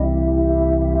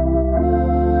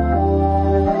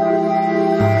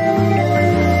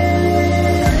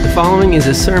following is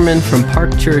a sermon from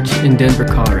Park Church in Denver,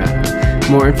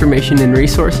 Colorado. More information and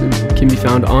resources can be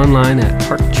found online at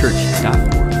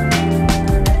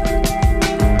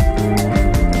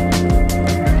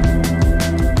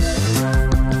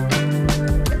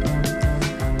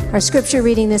parkchurch.org. Our scripture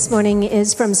reading this morning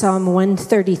is from Psalm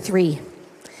 133.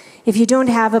 If you don't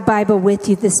have a Bible with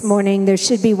you this morning, there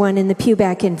should be one in the pew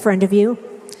back in front of you.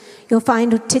 You'll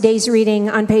find today's reading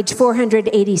on page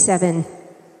 487.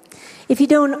 If you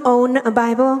don't own a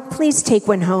Bible, please take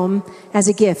one home as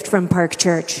a gift from Park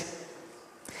Church.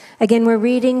 Again, we're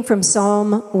reading from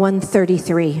Psalm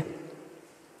 133.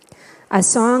 A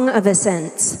song of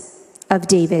ascents of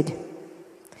David.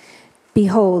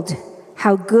 Behold,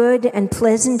 how good and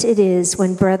pleasant it is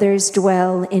when brothers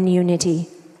dwell in unity.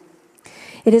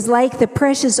 It is like the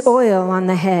precious oil on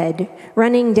the head,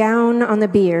 running down on the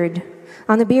beard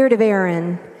of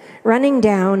Aaron, running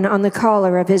down on the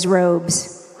collar of his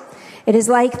robes. It is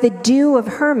like the dew of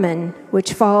Hermon,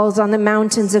 which falls on the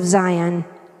mountains of Zion.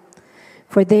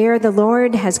 For there the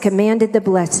Lord has commanded the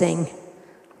blessing,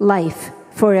 life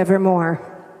forevermore.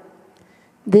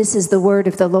 This is the word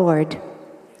of the Lord.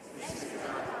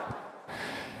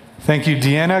 Thank you,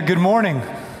 Deanna. Good morning.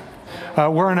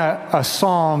 We're in a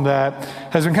psalm that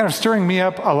has been kind of stirring me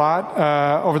up a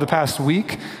lot over the past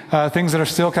week. Things that are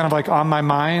still kind of like on my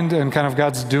mind and kind of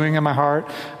God's doing in my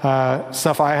heart.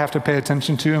 Stuff I have to pay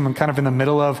attention to and I'm kind of in the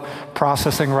middle of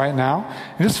processing right now.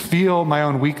 I just feel my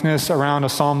own weakness around a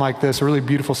psalm like this, a really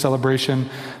beautiful celebration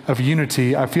of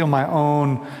unity. I feel my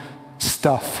own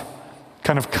stuff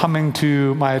kind of coming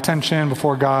to my attention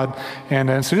before God.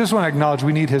 And so I just want to acknowledge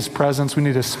we need his presence. We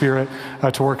need his spirit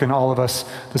to work in all of us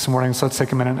this morning. So let's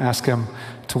take a minute and ask him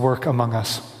to work among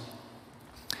us.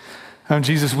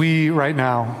 Jesus, we right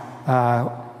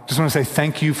now just want to say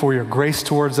thank you for your grace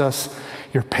towards us,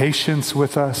 your patience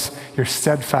with us, your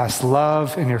steadfast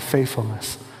love, and your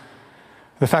faithfulness.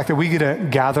 The fact that we get to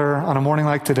gather on a morning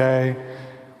like today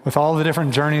with all the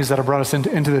different journeys that have brought us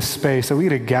into this space, that we get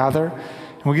to gather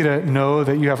and we get to know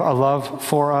that you have a love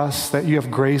for us, that you have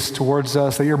grace towards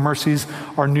us, that your mercies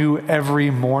are new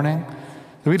every morning.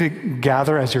 That we get to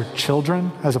gather as your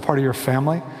children, as a part of your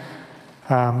family,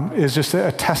 is just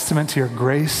a testament to your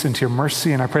grace and to your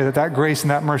mercy. And I pray that that grace and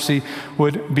that mercy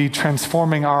would be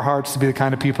transforming our hearts to be the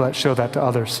kind of people that show that to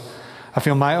others. I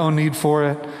feel my own need for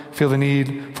it. I feel the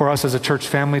need for us as a church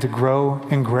family to grow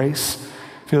in grace.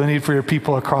 Feel the need for your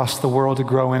people across the world to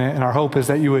grow in it. And our hope is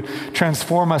that you would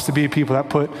transform us to be people that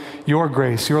put your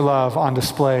grace, your love on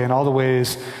display in all the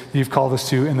ways that you've called us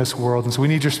to in this world. And so we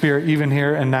need your spirit even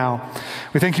here and now.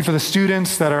 We thank you for the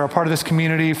students that are a part of this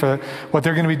community, for what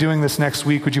they're going to be doing this next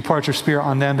week. Would you pour out your spirit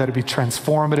on them, that it be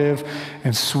transformative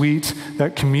and sweet,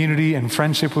 that community and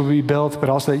friendship would be built, but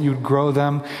also that you would grow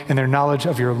them in their knowledge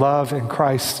of your love in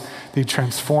Christ, that you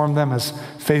transform them as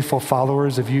faithful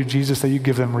followers of you, Jesus, that you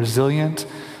give them resilient,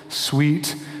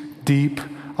 sweet, deep,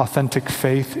 authentic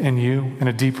faith in you and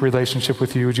a deep relationship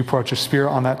with you. Would you pour out your spirit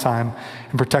on that time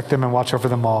and protect them and watch over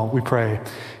them all? We pray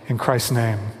in Christ's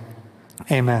name.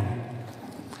 Amen.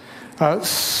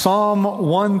 Psalm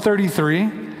 133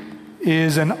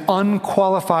 is an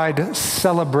unqualified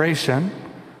celebration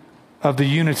of the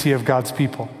unity of God's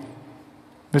people.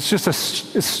 It's just a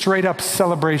straight up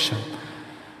celebration.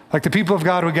 Like the people of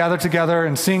God would gather together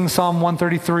and sing Psalm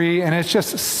 133, and it's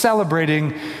just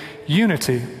celebrating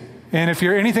unity. And if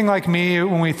you're anything like me,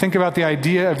 when we think about the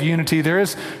idea of unity, there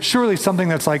is surely something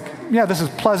that's like, yeah, this is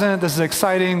pleasant, this is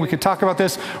exciting, we could talk about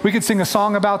this, we could sing a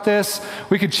song about this,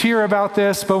 we could cheer about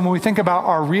this, but when we think about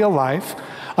our real life,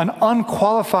 an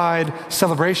unqualified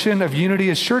celebration of unity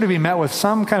is sure to be met with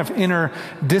some kind of inner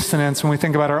dissonance when we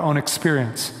think about our own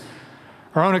experience.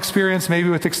 Our own experience maybe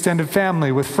with extended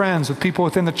family, with friends, with people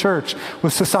within the church,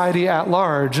 with society at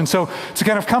large. And so to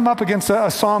kind of come up against a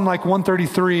psalm like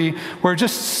 133 where it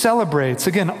just celebrates,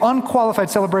 again, unqualified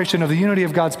celebration of the unity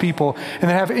of God's people, and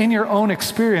then have in your own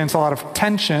experience a lot of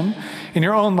tension in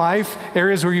your own life,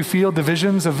 areas where you feel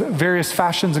divisions of various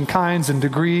fashions and kinds and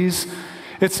degrees.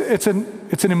 It's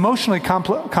an emotionally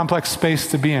complex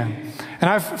space to be in. And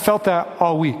I've felt that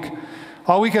all week.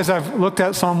 All week as I've looked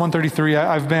at Psalm 133,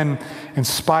 I've been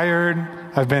inspired,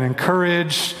 I've been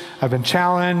encouraged, I've been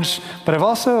challenged, but I've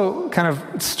also kind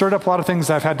of stirred up a lot of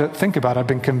things I've had to think about. I've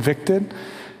been convicted,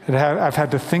 I've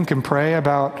had to think and pray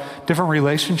about different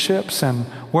relationships and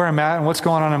where I'm at and what's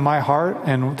going on in my heart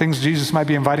and things Jesus might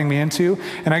be inviting me into.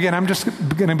 And again, I'm just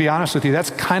going to be honest with you,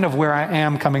 that's kind of where I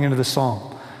am coming into the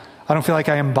psalm. I don't feel like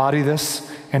I embody this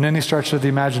in any stretch of the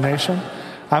imagination.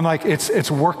 I'm like,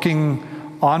 it's working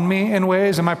on me in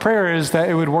ways, and my prayer is that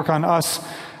it would work on us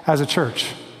as a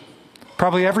church.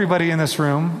 Probably everybody in this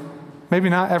room maybe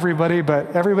not everybody,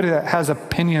 but everybody that has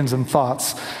opinions and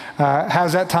thoughts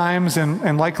has at times,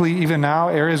 and likely even now,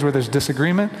 areas where there's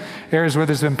disagreement, areas where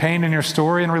there's been pain in your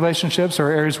story and relationships, or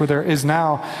areas where there is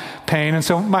now pain. And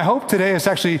so my hope today is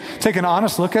to actually take an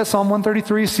honest look at Psalm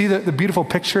 133, see the beautiful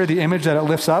picture, the image that it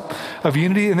lifts up of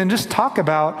unity, and then just talk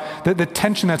about the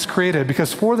tension that's created.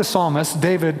 Because for the psalmist,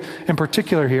 David in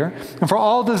particular here, and for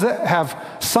all those that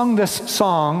have sung this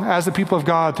song as the people of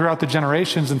God throughout the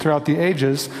generations and throughout the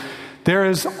ages, there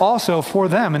is also for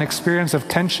them an experience of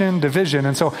tension, division.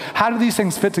 And so how do these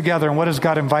things fit together, and what does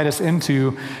God invite us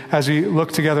into as we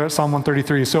look together at Psalm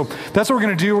 133? So that's what we're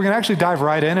going to do. We're going to actually dive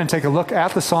right in and take a look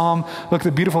at the psalm, look at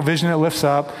the beautiful vision it lifts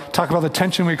up, talk about the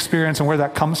tension we experience and where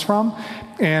that comes from,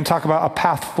 and talk about a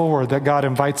path forward that God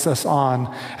invites us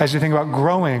on as you think about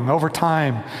growing over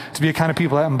time to be a kind of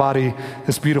people that embody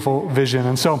this beautiful vision.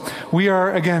 And so we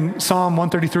are, again, Psalm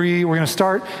 133. We're going to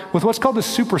start with what's called the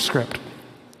superscript.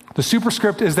 The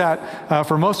superscript is that,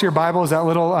 for most of your Bible, is that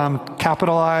little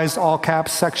capitalized, all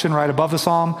caps section right above the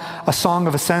psalm, a song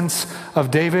of ascents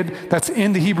of David. That's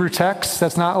in the Hebrew text.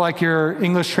 That's not like your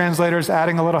English translators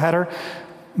adding a little header.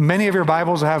 Many of your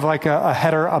Bibles have like a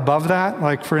header above that.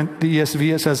 Like for the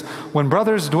ESV, it says, when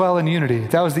brothers dwell in unity.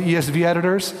 That was the ESV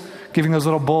editors giving those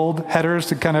little bold headers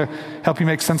to kind of help you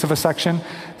make sense of a section.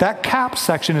 That cap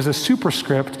section is a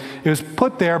superscript. It was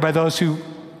put there by those who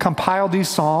compiled these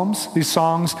psalms, these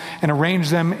songs, and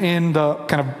arranged them in the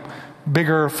kind of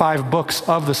bigger 5 books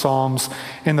of the Psalms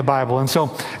in the Bible. And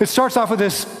so it starts off with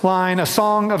this line, a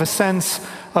song of ascents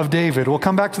of David. We'll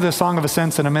come back to the Song of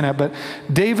Ascents in a minute, but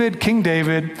King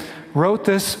David, wrote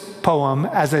this poem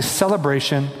as a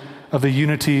celebration of the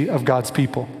unity of God's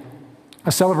people,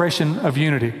 a celebration of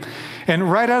unity.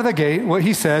 And right out of the gate, what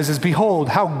he says is, behold,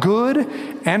 how good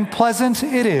and pleasant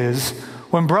it is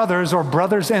when brothers or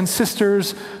brothers and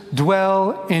sisters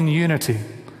dwell in unity.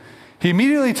 He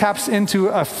immediately taps into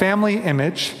a family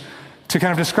image to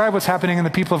kind of describe what's happening in the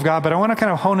people of God, but I want to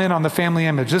kind of hone in on the family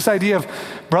image. This idea of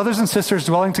brothers and sisters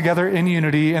dwelling together in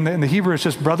unity, and in the Hebrew it's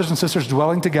just brothers and sisters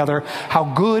dwelling together, how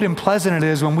good and pleasant it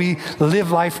is when we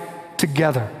live life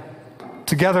together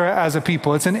as a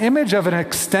people. It's an image of an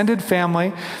extended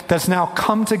family that's now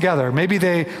come together. Maybe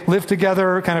they live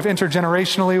together kind of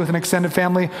intergenerationally with an extended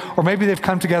family, or maybe they've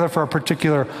come together for a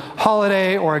particular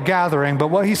holiday or a gathering. But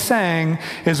what he's saying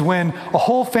is when a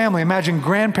whole family, imagine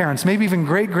grandparents, maybe even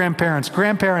great-grandparents,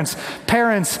 grandparents,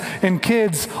 parents, and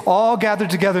kids all gathered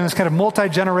together in this kind of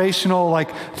multi-generational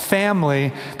like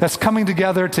family that's coming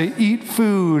together to eat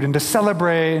food and to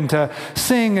celebrate and to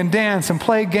sing and dance and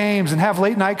play games and have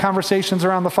late-night conversations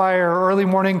around the fire, or early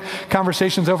morning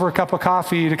conversations over a cup of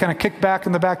coffee, to kind of kick back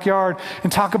in the backyard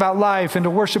and talk about life and to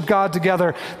worship God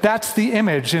together. That's the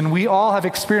image, and we all have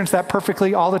experienced that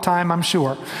perfectly all the time, I'm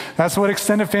sure. That's what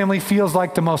extended family feels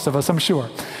like to most of us, I'm sure.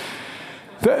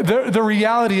 The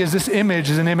reality is this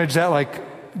image is an image that like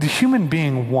the human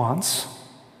being wants,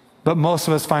 but most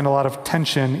of us find a lot of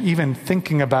tension even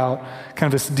thinking about kind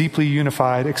of this deeply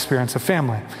unified experience of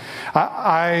family.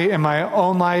 I, in my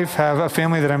own life, have a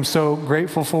family that I'm so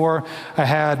grateful for. I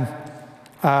had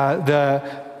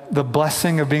the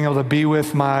blessing of being able to be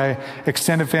with my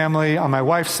extended family on my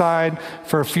wife's side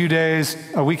for a few days,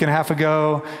 a week and a half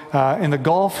ago, in the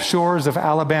Gulf shores of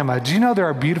Alabama. Do you know there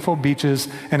are beautiful beaches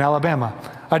in Alabama?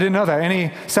 I didn't know that.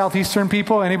 Any southeastern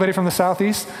people? Anybody from the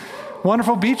southeast?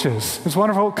 Wonderful beaches. It's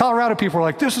wonderful. Colorado people are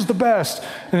like, this is the best.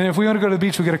 And if we want to go to the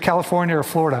beach, we go to California or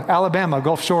Florida. Alabama,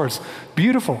 Gulf Shores.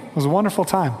 Beautiful. It was a wonderful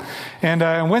time. And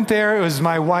I went there. It was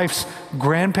my wife's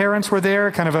grandparents were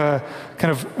there, kind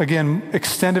of, again,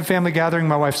 extended family gathering.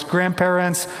 My wife's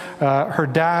grandparents, her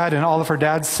dad and all of her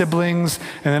dad's siblings,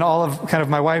 and then all of kind of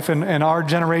my wife and our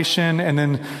generation, and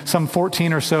then some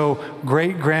 14 or so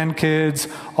great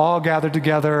grandkids all gathered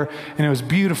together. And it was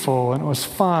beautiful and it was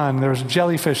fun. There was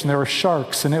jellyfish and there were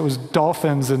sharks and it was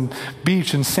dolphins and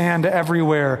beach and sand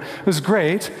everywhere. It was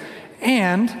great.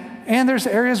 And there's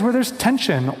areas where there's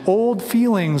tension, old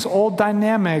feelings, old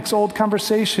dynamics, old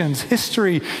conversations,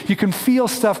 history. You can feel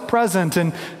stuff present,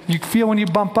 and you feel when you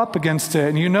bump up against it,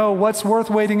 and you know what's worth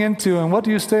wading into and what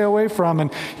do you stay away from,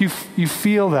 and you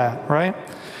feel that, right?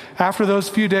 After those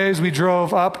few days, we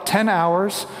drove up 10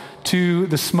 hours to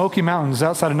the Smoky Mountains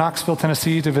outside of Knoxville,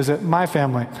 Tennessee, to visit my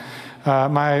family.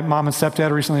 My mom and stepdad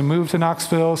recently moved to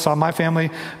Knoxville, saw my family,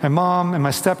 my mom and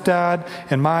my stepdad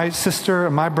and my sister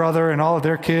and my brother and all of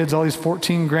their kids, all these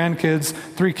 14 grandkids,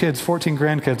 3 kids, 14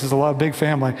 grandkids. It's a lot, big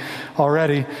family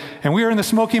already. And we were in the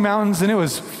Smoky Mountains, and it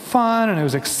was fun and it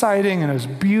was exciting and it was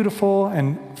beautiful,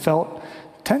 and felt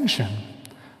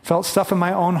felt stuff in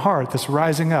my own heart that's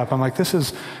rising up. I'm like,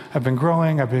 I've been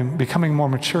growing, I've been becoming more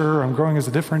mature, I'm growing as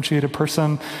a differentiated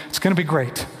person. It's going to be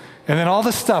great. And then all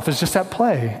this stuff is just at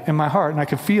play in my heart, and I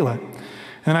could feel it.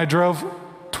 And I drove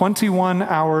 21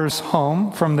 hours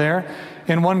home from there.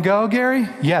 In one go, Gary?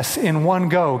 Yes, in one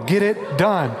go. Get it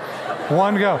done.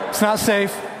 One go. It's not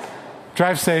safe.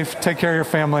 Drive safe. Take care of your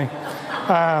family.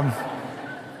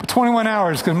 21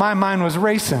 hours because my mind was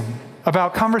racing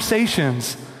about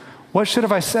conversations. What should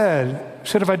have I said?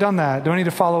 Should have I done that? Do I need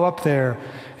to follow up there?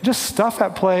 Just stuff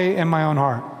at play in my own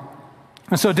heart.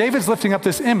 And so David's lifting up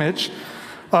this image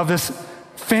of this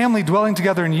family dwelling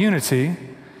together in unity.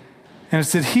 And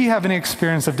it's, did he have any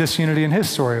experience of disunity in his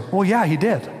story? Well, yeah, he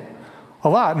did. A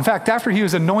lot. In fact, after he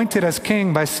was anointed as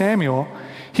king by Samuel,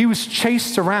 he was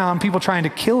chased around, people trying to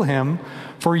kill him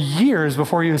for years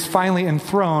before he was finally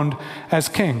enthroned as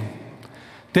king.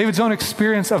 David's own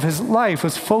experience of his life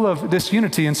was full of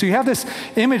disunity. And so you have this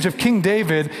image of King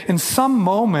David in some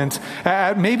moment,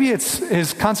 maybe it's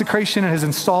his consecration and his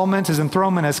installment, his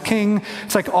enthronement as king.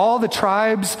 It's like all the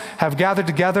tribes have gathered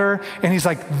together and he's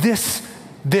like, this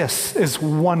is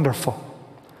wonderful.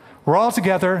 We're all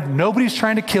together. Nobody's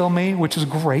trying to kill me, which is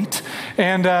great.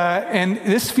 And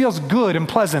this feels good and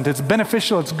pleasant. It's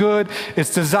beneficial. It's good.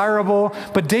 It's desirable.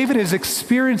 But David is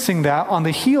experiencing that on the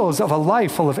heels of a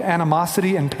life full of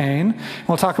animosity and pain. And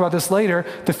we'll talk about this later.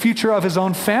 The future of his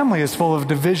own family is full of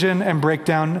division and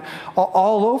breakdown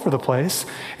all over the place.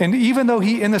 And even though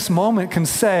he, in this moment, can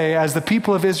say, as the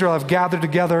people of Israel have gathered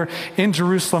together in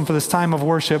Jerusalem for this time of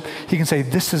worship, he can say,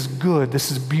 this is good.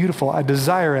 This is beautiful. I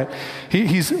desire it.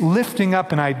 He's lifting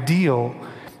up an ideal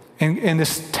and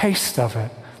this taste of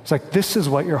it. It's like, this is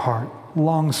what your heart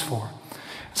longs for.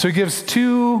 So he gives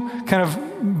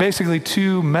basically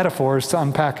two metaphors to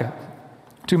unpack it.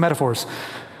 Two metaphors.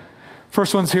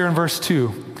 First one's here in verse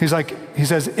 2. He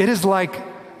says, it is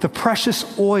like the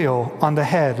precious oil on the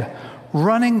head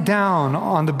running down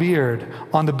on the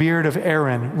beard of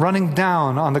Aaron, running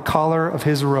down on the collar of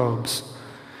his robes.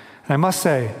 And I must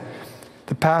say,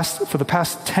 for the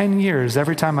past 10 years,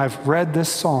 every time I've read this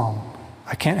psalm,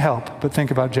 I can't help but think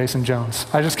about Jason Jones.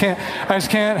 I just can't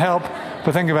help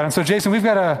but think about it. And so Jason, we've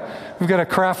got a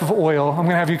carafe of oil. I'm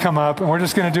going to have you come up and we're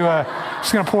just going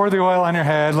to pour the oil on your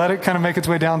head, let it kind of make its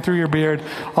way down through your beard,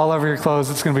 all over your clothes.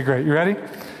 It's going to be great. You ready?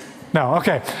 No.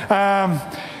 Okay.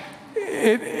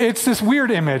 It's this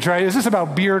weird image, right? Is this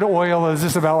about beard oil? Is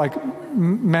this about like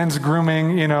men's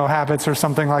grooming, habits or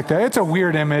something like that? It's a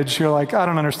weird image. You're like, I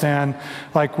don't understand.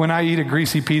 Like when I eat a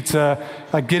greasy pizza,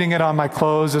 like getting it on my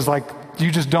clothes is like,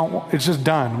 it's just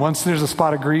done. Once there's a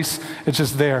spot of grease, it's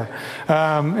just there.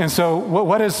 And so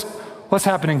what's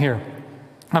happening here?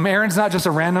 Aaron's not just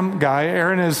a random guy.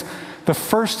 Aaron is the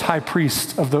first high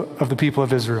priest of the people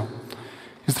of Israel.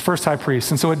 He's the first high priest.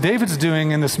 And so what David's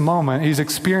doing in this moment, he's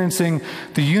experiencing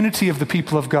the unity of the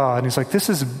people of God. And he's like, this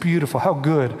is beautiful. How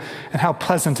good and how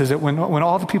pleasant is it when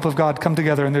all the people of God come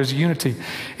together and there's unity.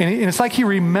 And it's like he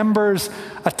remembers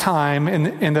a time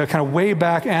in the kind of way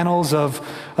back annals of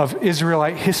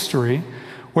Israelite history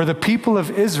where the people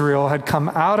of Israel had come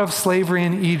out of slavery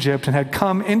in Egypt and had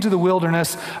come into the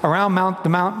wilderness around the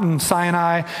mountain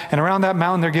Sinai. And around that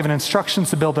mountain, they're given instructions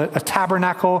to build a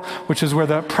tabernacle, which is where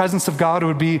the presence of God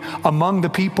would be among the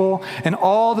people. And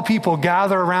all the people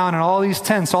gather around in all these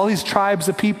tents, all these tribes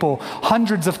of people,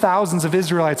 hundreds of thousands of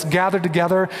Israelites gathered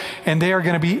together, and they are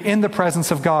going to be in the presence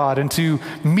of God. And to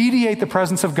mediate the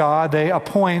presence of God, they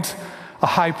appoint a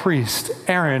high priest,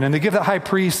 Aaron, and they give that high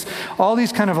priest all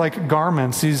these kind of like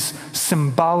garments, these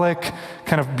symbolic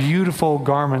kind of beautiful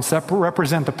garments that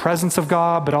represent the presence of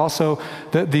God, but also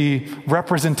the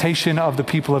representation of the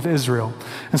people of Israel.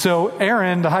 And so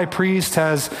Aaron, the high priest,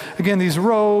 has, again, these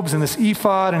robes and this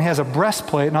ephod, and he has a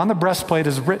breastplate, and on the breastplate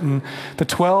is written the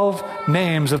 12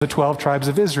 names of the 12 tribes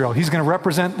of Israel. He's going to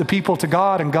represent the people to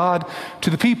God and God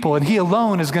to the people, and he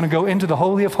alone is going to go into the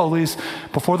Holy of Holies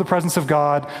before the presence of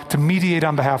God to mediate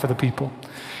on behalf of the people.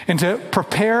 And to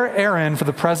prepare Aaron for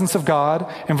the presence of God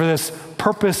and for this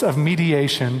purpose of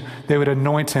mediation, they would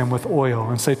anoint him with oil.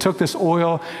 And so they took this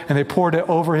oil and they poured it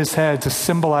over his head to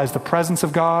symbolize the presence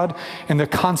of God and the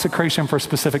consecration for a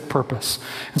specific purpose.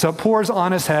 And so it pours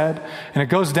on his head and it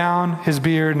goes down his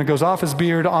beard and it goes off his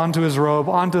beard onto his robe,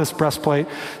 onto this breastplate,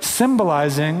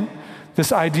 symbolizing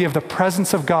this idea of the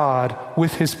presence of God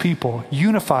with his people,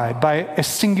 unified by a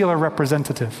singular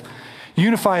representative.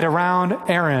 unified around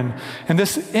Aaron. And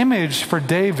this image for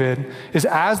David is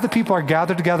as the people are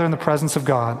gathered together in the presence of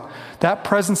God, that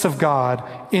presence of God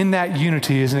in that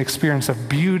unity is an experience of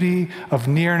beauty, of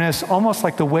nearness, almost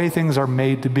like the way things are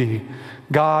made to be.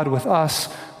 God with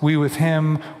us, we with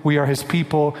him, we are his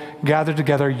people, gathered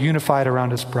together, unified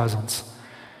around his presence.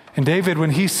 And David,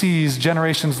 when he sees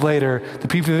generations later the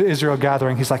people of Israel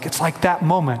gathering, he's like, it's like that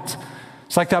moment.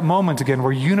 It's like that moment again.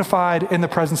 We're unified in the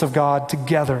presence of God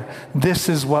together. This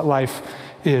is what life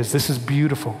is. This is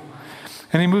beautiful.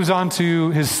 And he moves on to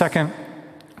his second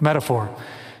metaphor.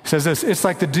 He says this, it's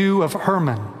like the dew of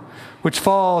Hermon, which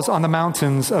falls on the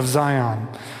mountains of Zion.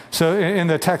 So in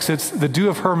the text, it's the dew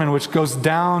of Hermon, which goes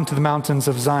down to the mountains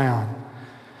of Zion.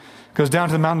 Goes down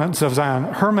to the mountains of Zion.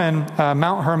 Hermon,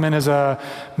 Mount Hermon is a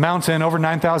mountain over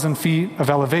 9,000 feet of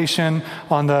elevation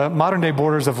on the modern-day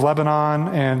borders of Lebanon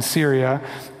and Syria.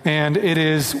 And it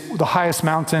is the highest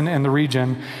mountain in the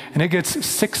region. And it gets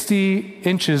 60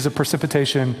 inches of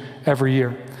precipitation every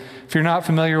year. If you're not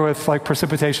familiar with like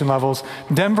precipitation levels,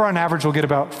 Denver on average will get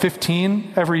about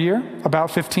 15 every year,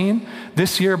 about 15.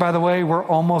 This year, by the way, we're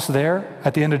almost there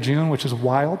at the end of June, which is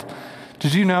wild.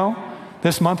 Did you know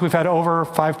this month we've had over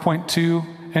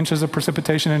 5.2 inches of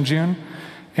precipitation in June,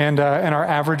 and our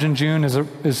average in June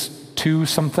is 2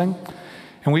 something.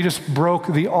 And we just broke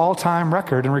the all-time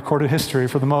record in recorded history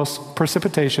for the most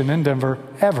precipitation in Denver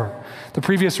ever. The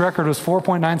previous record was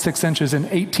 4.96 inches in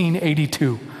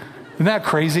 1882. Isn't that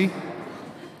crazy?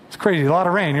 It's crazy. A lot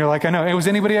of rain. You're like, I know. Hey, was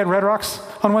anybody at Red Rocks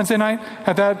on Wednesday night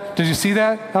at that? Did you see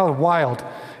that? That was wild.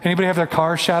 Anybody have their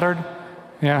car shattered?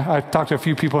 Yeah, I talked to a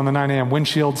few people in the 9 a.m.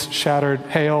 Windshields shattered.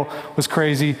 Hail was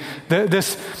crazy.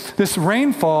 This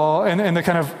rainfall and the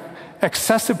kind of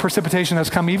excessive precipitation that's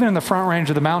come even in the front range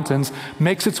of the mountains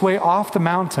makes its way off the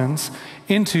mountains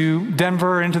into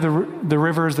Denver, into the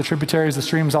rivers, the tributaries, the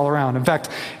streams all around. In fact,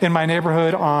 in my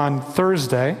neighborhood on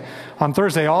Thursday,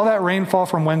 all that rainfall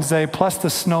from Wednesday plus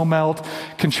the snow melt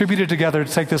contributed together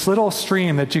to take this little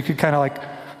stream that you could kind of like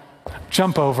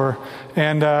jump over,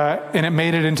 and it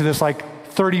made it into this like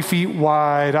 30 feet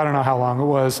wide, I don't know how long it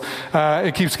was.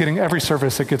 It keeps getting, every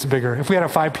service it gets bigger. If we had a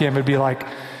 5 p.m.,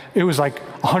 it was like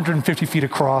 150 feet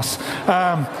across.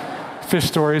 Fish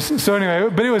stories. So anyway,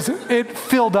 but it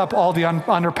filled up all the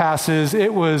underpasses.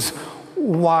 It was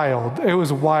wild. It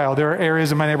was wild. There are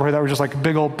areas in my neighborhood that were just like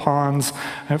big old ponds,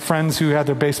 and friends who had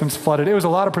their basements flooded. It was a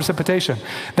lot of precipitation.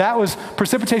 That was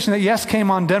precipitation that, yes,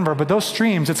 came on Denver, but those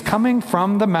streams, it's coming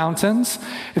from the mountains.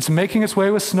 It's making its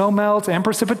way with snow melt and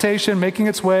precipitation, making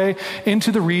its way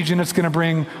into the region. It's going to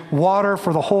bring water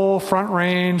for the whole Front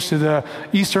Range to the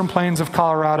eastern plains of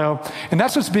Colorado. And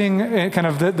that's what's being kind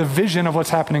of the vision of what's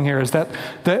happening here, is that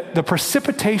the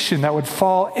precipitation that would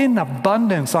fall in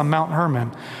abundance on Mount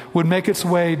Hermon would make its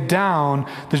way down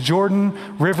the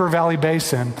Jordan River Valley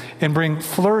Basin and bring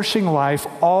flourishing life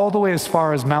all the way as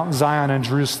far as Mount Zion in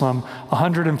Jerusalem,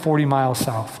 140 miles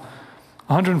south.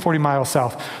 140 miles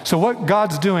south. So what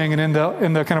God's doing, and in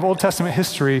the kind of Old Testament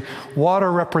history,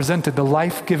 water represented the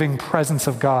life-giving presence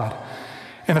of God.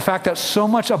 And the fact that so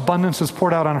much abundance was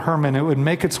poured out on Hermon, it would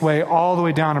make its way all the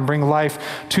way down and bring life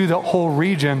to the whole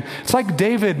region. It's like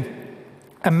David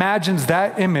imagines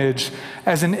that image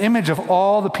as an image of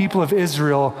all the people of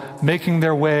Israel making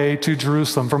their way to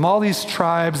Jerusalem. From all these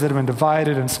tribes that have been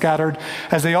divided and scattered,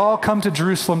 as they all come to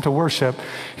Jerusalem to worship,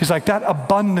 he's like, that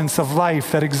abundance of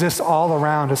life that exists all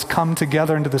around has come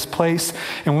together into this place.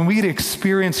 And when we get to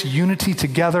experience unity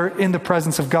together in the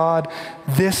presence of God,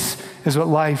 this is what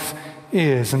life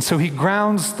is. And so he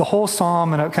grounds the whole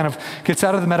psalm, and it kind of gets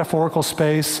out of the metaphorical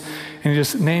space, and he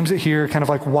just names it here, kind of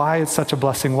like why it's such a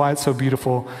blessing, why it's so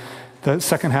beautiful. The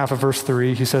second half of verse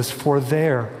 3, he says, for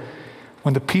there,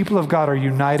 when the people of God are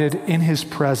united in his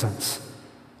presence,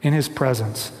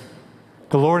 the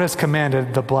Lord has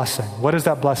commanded the blessing. What is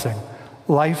that blessing?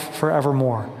 Life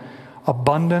forevermore,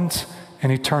 abundant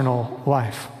and eternal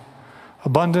life.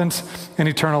 Abundant and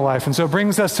eternal life. And so it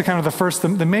brings us to kind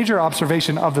of the major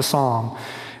observation of the psalm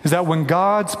is that when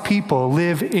God's people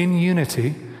live in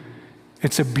unity,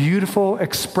 it's a beautiful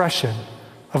expression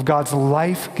of God's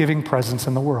life-giving presence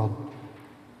in the world.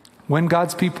 When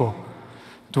God's people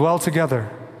dwell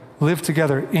together, live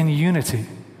together in unity,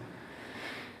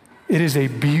 it is a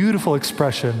beautiful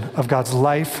expression of God's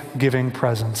life-giving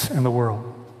presence in the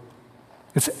world.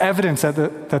 It's evidence that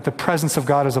the presence of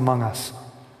God is among us.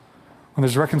 When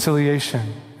there's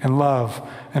reconciliation and love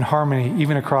and harmony,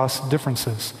 even across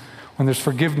differences, when there's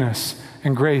forgiveness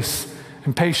and grace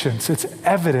and patience, it's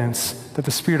evidence that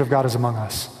the Spirit of God is among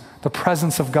us. The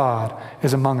presence of God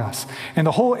is among us. And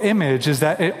the whole image is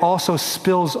that it also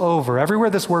spills over. Everywhere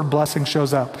this word blessing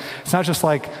shows up, it's not just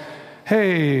like,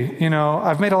 hey,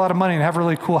 I've made a lot of money and have a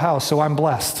really cool house, so I'm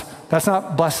blessed. That's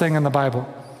not blessing in the Bible.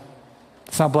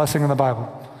 It's not blessing in the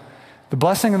Bible. The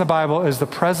blessing in the Bible is the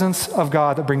presence of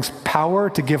God that brings power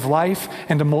to give life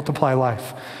and to multiply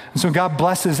life. And so when God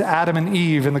blesses Adam and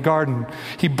Eve in the garden,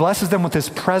 he blesses them with his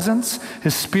presence,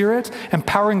 his spirit,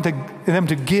 empowering them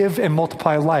to give and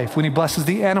multiply life. When he blesses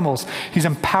the animals, he's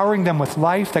empowering them with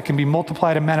life that can be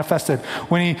multiplied and manifested.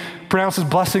 When he pronounces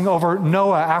blessing over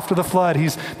Noah after the flood,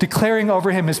 he's declaring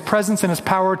over him his presence and his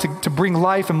power to bring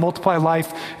life and multiply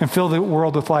life and fill the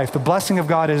world with life. The blessing of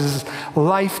God is his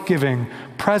life-giving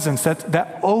presence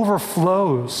that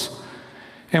overflows.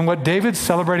 And what David's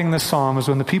celebrating in this psalm is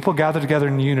when the people gather together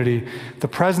in unity, the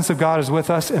presence of God is with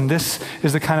us, and this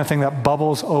is the kind of thing that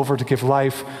bubbles over to give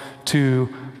life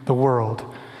to the world.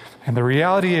 And the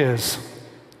reality is,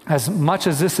 as much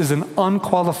as this is an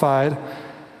unqualified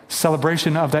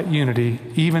celebration of that unity,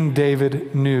 even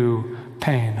David knew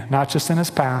pain, not just in his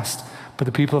past, but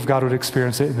the people of God would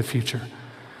experience it in the future.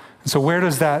 And so where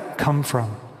does that come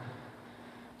from?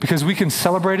 Because we can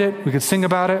celebrate it, we could sing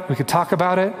about it, we could talk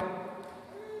about it,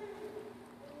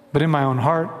 but in my own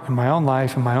heart, in my own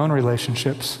life, in my own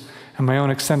relationships, in my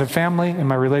own extended family, in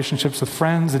my relationships with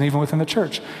friends, and even within the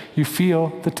church, you feel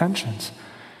the tensions.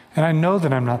 And I know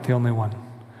that I'm not the only one.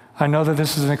 I know that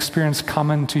this is an experience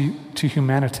common to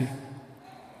humanity.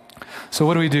 So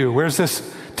what do we do? Where's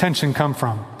this tension come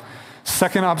from?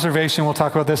 Second observation, we'll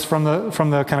talk about this from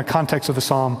the kind of context of the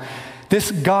psalm. This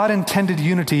God-intended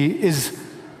unity is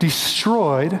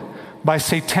destroyed by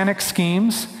satanic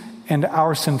schemes and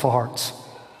our sinful hearts.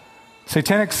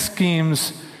 Satanic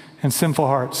schemes and sinful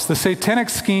hearts. The satanic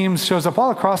schemes shows up all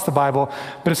across the Bible,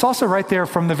 but it's also right there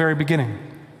from the very beginning.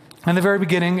 In the very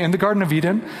beginning, in the Garden of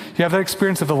Eden, you have that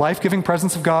experience of the life-giving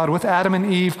presence of God with Adam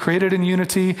and Eve created in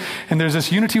unity, and there's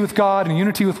this unity with God and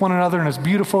unity with one another, and it's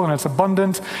beautiful and it's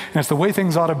abundant, and it's the way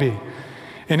things ought to be.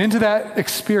 And into that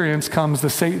experience comes the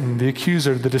Satan, the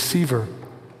accuser, the deceiver.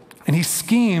 And he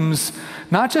schemes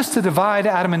not just to divide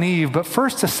Adam and Eve, but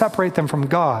first to separate them from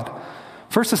God.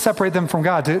 First, to separate them from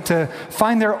God, to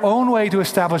find their own way to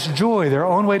establish joy, their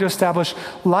own way to establish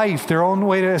life, their own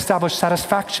way to establish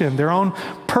satisfaction, their own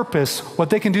purpose, what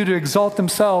they can do to exalt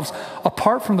themselves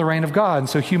apart from the reign of God. And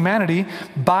so humanity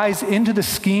buys into the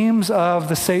schemes of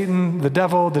the Satan, the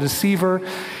devil, the deceiver,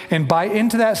 and buy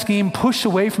into that scheme, push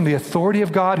away from the authority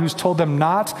of God who's told them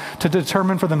not to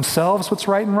determine for themselves what's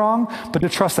right and wrong, but to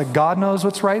trust that God knows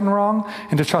what's right and wrong,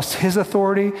 and to trust his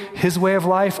authority, his way of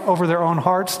life over their own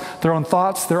hearts, their own thoughts,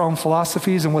 their own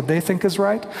philosophies, and what they think is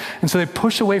right. And so they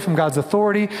push away from God's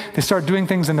authority. They start doing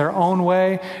things in their own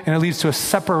way, and it leads to a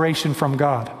separation from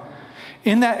God.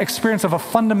 In that experience of a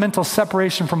fundamental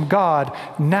separation from God,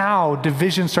 now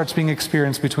division starts being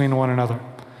experienced between one another.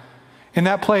 In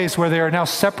that place where they are now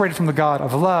separated from the God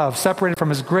of love, separated from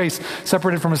his grace,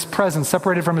 separated from his presence,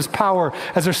 separated from his power.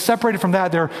 As they're separated from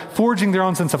that, they're forging their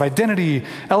own sense of identity,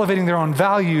 elevating their own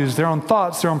values, their own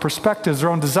thoughts, their own perspectives, their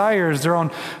own desires, their own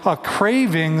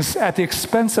cravings at the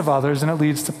expense of others, and it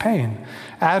leads to pain.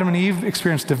 Adam and Eve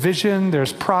experience division,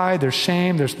 there's pride, there's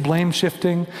shame, there's blame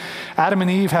shifting. Adam and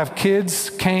Eve have kids.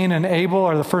 Cain and Abel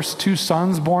are the first two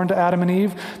sons born to Adam and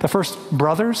Eve, the first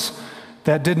brothers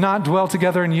that did not dwell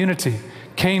together in unity.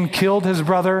 Cain killed his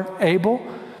brother Abel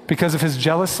because of his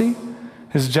jealousy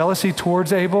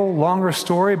towards Abel. Longer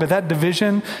story, but that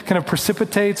division kind of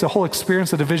precipitates a whole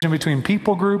experience of division between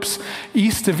people groups.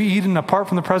 East of Eden, apart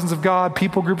from the presence of God,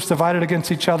 people groups divided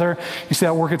against each other. You see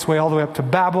that work its way all the way up to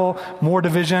Babel, more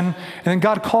division. And then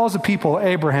God calls the people,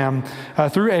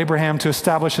 through Abraham, to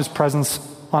establish his presence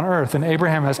on earth. And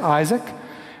Abraham has Isaac,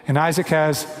 and Isaac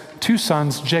has two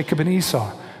sons, Jacob and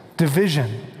Esau. Division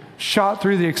shot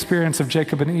through the experience of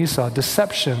Jacob and Esau.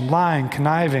 Deception, lying,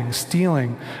 conniving,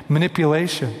 stealing,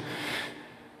 manipulation.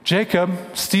 Jacob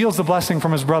steals the blessing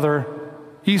from his brother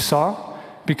Esau,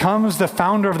 becomes the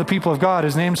founder of the people of God.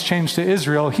 His name's changed to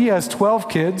Israel. He has 12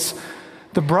 kids.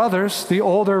 The brothers, the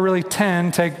older, really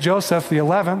 10, take Joseph, the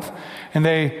 11th, and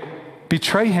they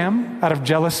betray him out of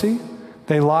jealousy.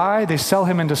 They lie, they sell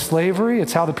him into slavery.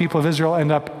 It's how the people of Israel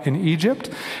end up in Egypt.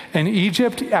 In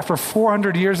Egypt, after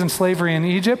 400 years in slavery in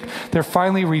Egypt, they're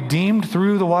finally redeemed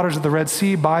through the waters of the Red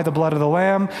Sea by the blood of the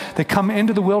Lamb. They come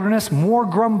into the wilderness, more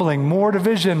grumbling, more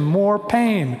division, more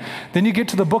pain. Then you get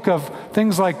to the book of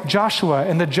things like Joshua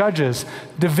and the Judges,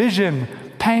 division,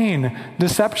 pain,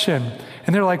 deception.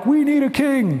 And they're like, we need a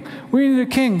king. We need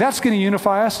a king. That's going to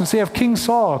unify us. And so you have King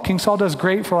Saul. King Saul does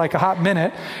great for like a hot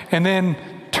minute, and then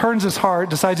turns his heart,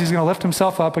 decides he's going to lift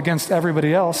himself up against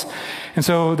everybody else. And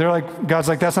so God's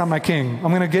like, that's not my king.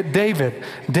 I'm going to get David.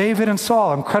 David and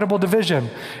Saul, incredible division.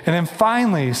 And then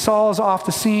finally, Saul's off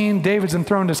the scene. David's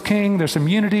enthroned as king. There's some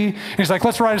unity. And he's like,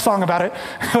 let's write a song about it.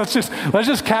 let's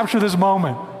just capture this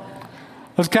moment.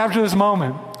 Let's capture this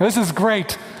moment. This is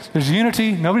great. There's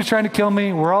unity. Nobody's trying to kill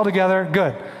me. We're all together.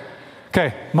 Good.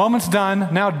 Okay, moment's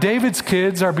done. Now David's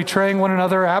kids are betraying one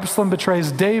another. Absalom betrays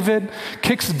David,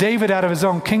 kicks David out of his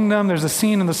own kingdom. There's a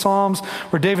scene in the Psalms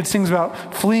where David sings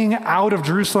about fleeing out of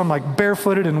Jerusalem like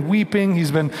barefooted and weeping. He's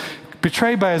been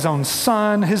betrayed by his own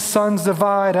son. His sons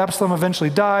divide. Absalom eventually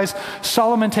dies.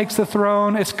 Solomon takes the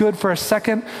throne. It's good for a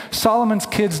second. Solomon's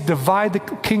kids divide the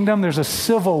kingdom. There's a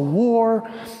civil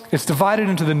war. It's divided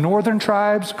into the northern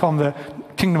tribes, call them the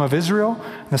kingdom of Israel,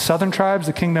 and the southern tribes,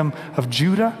 the kingdom of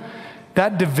Judah.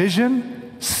 That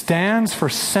division stands for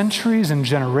centuries and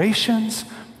generations,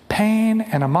 pain,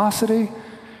 animosity.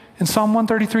 And Psalm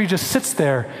 133 just sits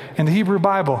there in the Hebrew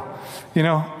Bible,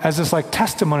 as this like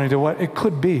testimony to what it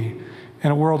could be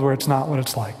in a world where it's not what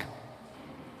it's like.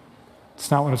 It's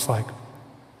not what it's like.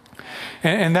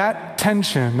 And that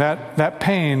tension, that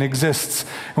pain exists.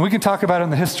 And we can talk about it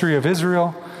in the history of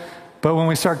Israel, but when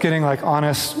we start getting like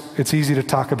honest, it's easy to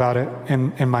talk about it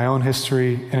in my own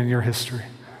history and in your history.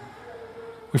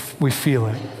 We feel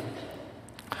it.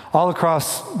 All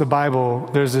across the Bible,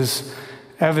 there's this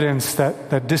evidence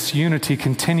that disunity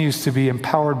continues to be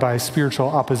empowered by spiritual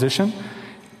opposition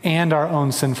and our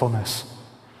own sinfulness.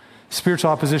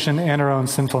 Spiritual opposition and our own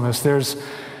sinfulness. There's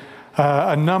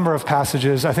a number of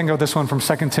passages. I think of this one from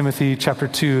 2 Timothy chapter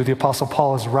 2. The Apostle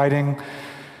Paul is writing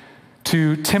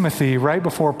to Timothy right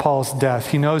before Paul's death.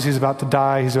 He knows he's about to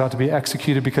die. He's about to be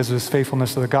executed because of his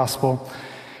faithfulness to the gospel.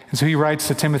 And so he writes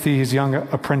to Timothy, his young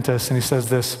apprentice, and he says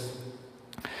this.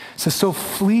 He says, so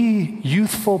flee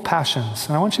youthful passions.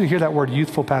 And I want you to hear that word,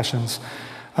 youthful passions,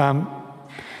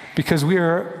 because we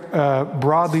are,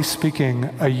 broadly speaking,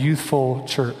 a youthful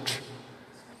church.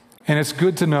 And it's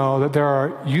good to know that there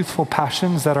are youthful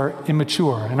passions that are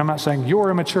immature. And I'm not saying you're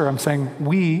immature. I'm saying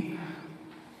we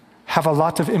have a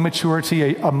lot of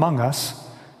immaturity among us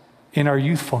in our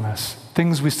youthfulness,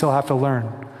 things we still have to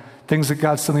learn. Things that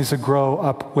God still needs to grow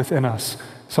up within us.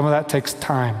 Some of that takes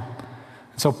time.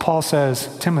 And so Paul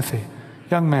says, Timothy,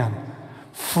 young man,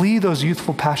 flee those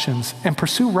youthful passions and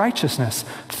pursue righteousness,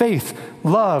 faith,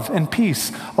 love, and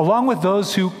peace, along with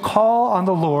those who call on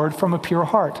the Lord from a pure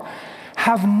heart.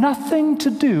 Have nothing to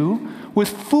do with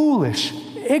foolish,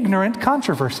 ignorant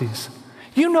controversies.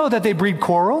 You know that they breed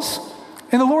quarrels,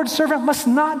 and the Lord's servant must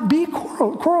not be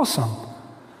quarrelsome,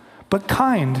 but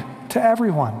kind to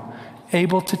everyone,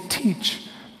 able to teach,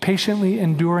 patiently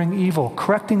enduring evil,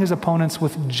 correcting his opponents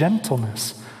with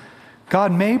gentleness.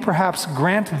 God may perhaps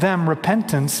grant them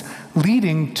repentance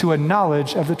leading to a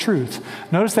knowledge of the truth.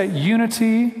 Notice that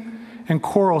unity and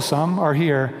quarrelsome are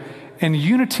here, and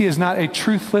unity is not a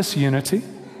truthless unity.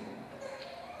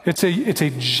 It's a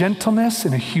gentleness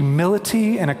and a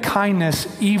humility and a kindness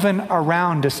even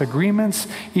around disagreements,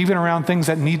 even around things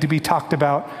that need to be talked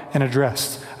about and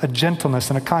addressed. A gentleness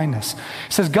and a kindness.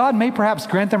 It says, God may perhaps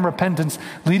grant them repentance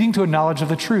leading to a knowledge of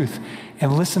the truth.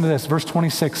 And listen to this, verse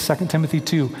 26, 2 Timothy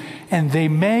 2. And they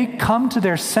may come to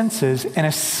their senses and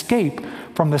escape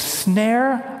from the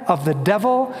snare of the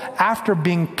devil after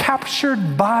being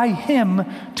captured by him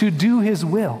to do his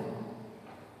will.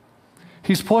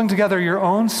 He's pulling together your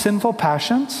own sinful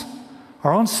passions,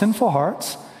 our own sinful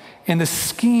hearts, and the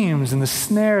schemes and the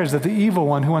snares of the evil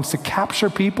one who wants to capture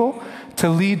people to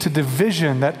lead to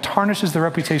division that tarnishes the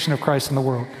reputation of Christ in the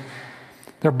world.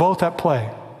 They're both at play.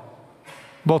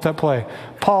 Both at play.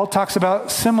 Paul talks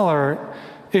about similar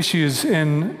issues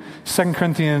in 2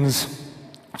 Corinthians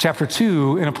chapter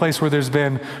 2 in a place where there's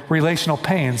been relational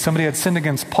pain. Somebody had sinned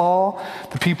against Paul.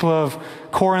 The people of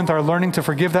Corinth are learning to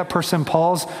forgive that person.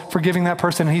 Paul's forgiving that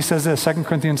person. And he says this, 2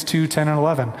 Corinthians 2, 10 and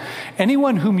 11.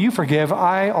 Anyone whom you forgive,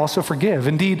 I also forgive.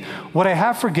 Indeed, what I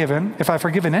have forgiven, if I've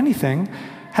forgiven anything,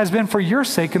 has been for your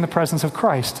sake in the presence of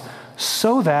Christ,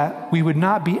 so that we would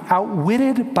not be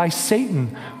outwitted by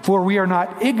Satan, for we are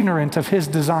not ignorant of his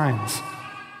designs.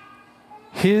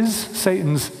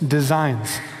 Satan's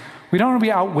designs. We don't want to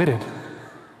be outwitted.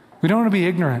 We don't want to be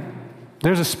ignorant.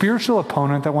 There's a spiritual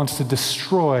opponent that wants to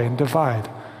destroy and divide.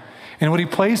 And what he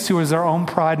plays to is our own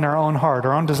pride and our own heart,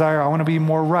 our own desire. I want to be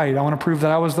more right. I want to prove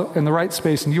that I was in the right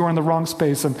space and you were in the wrong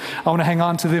space. And I want to hang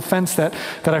on to the offense that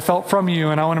I felt from you.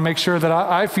 And I want to make sure that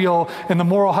I feel in the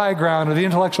moral high ground or the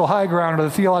intellectual high ground or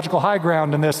the theological high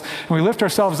ground in this. And we lift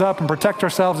ourselves up and protect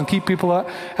ourselves and keep people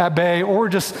at bay, or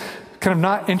just kind of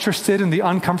not interested in the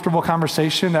uncomfortable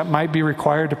conversation that might be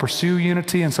required to pursue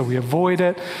unity, and so we avoid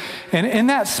it. And in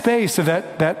that space of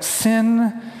that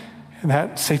sin,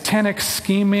 that satanic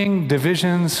scheming,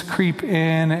 divisions creep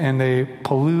in and they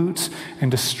pollute and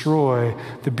destroy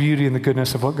the beauty and the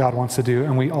goodness of what God wants to do.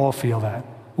 And we all feel that.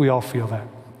 We all feel that.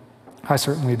 I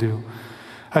certainly do.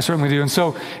 I certainly do. And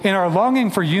so in our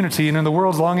longing for unity and in the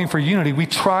world's longing for unity, we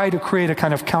try to create a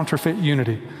kind of counterfeit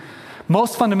unity.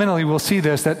 Most fundamentally, we'll see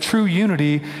this, that true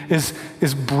unity is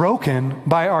broken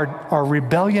by our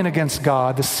rebellion against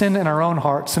God, the sin in our own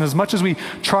hearts. And as much as we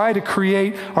try to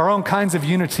create our own kinds of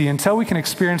unity, until we can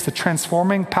experience the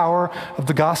transforming power of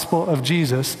the gospel of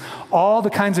Jesus, all the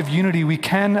kinds of unity we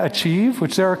can achieve,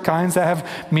 which there are kinds that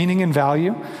have meaning and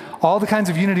value, all the kinds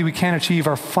of unity we can achieve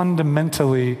are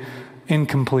fundamentally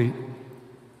incomplete.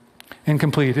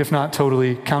 Incomplete, if not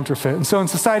totally counterfeit. And so in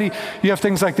society, you have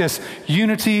things like this: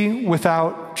 unity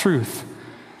without truth.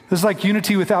 This is like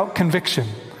unity without conviction.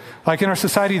 Like in our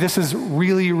society, this is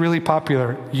really, really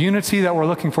popular. Unity that we're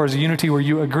looking for is a unity where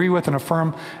you agree with and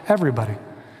affirm everybody.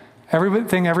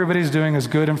 Everything everybody's doing is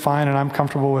good and fine, and I'm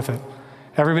comfortable with it.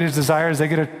 Everybody's desires, they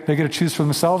get to choose for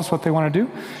themselves what they want to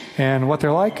do and what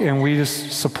they're like, and we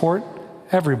just support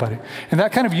everybody. And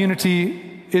that kind of unity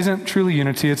isn't truly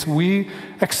unity. It's we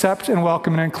accept and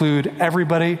welcome and include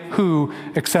everybody who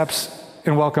accepts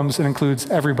and welcomes and includes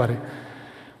everybody.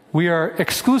 We are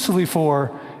exclusively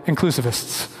for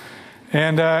inclusivists.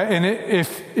 And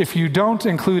if you don't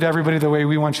include everybody the way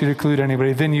we want you to include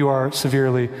anybody, then you are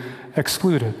severely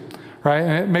excluded. Right?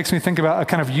 And it makes me think about a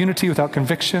kind of unity without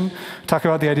conviction. Talk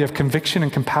about the idea of conviction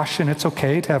and compassion. It's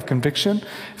okay to have conviction.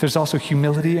 There's also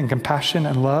humility and compassion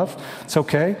and love. It's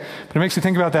okay. But it makes me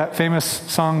think about that famous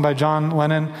song by John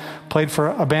Lennon, played for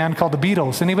a band called the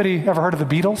Beatles. Anybody ever heard of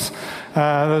the Beatles?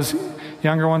 Those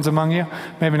younger ones among you?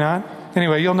 Maybe not.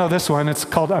 Anyway, you'll know this one. It's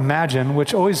called Imagine,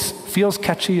 which always feels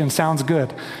catchy and sounds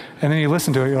good. And then you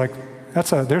listen to it, you're like,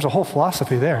 there's a whole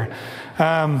philosophy there.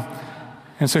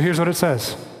 And so here's what it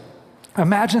says.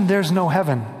 Imagine there's no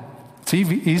heaven. It's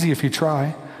easy if you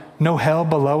try. No hell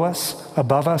below us,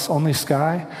 above us, only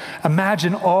sky.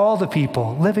 Imagine all the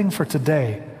people living for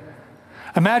today.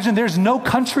 Imagine there's no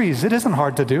countries. It isn't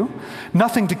hard to do.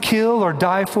 Nothing to kill or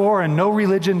die for, and no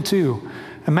religion too.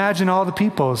 Imagine all the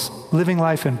peoples living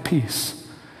life in peace.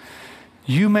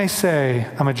 You may say,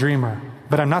 I'm a dreamer,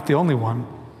 but I'm not the only one.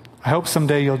 I hope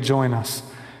someday you'll join us,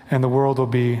 and the world will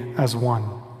be as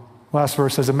one. Last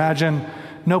verse says, imagine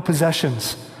no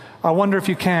possessions. I wonder if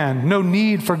you can. No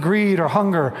need for greed or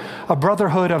hunger. A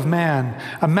brotherhood of man.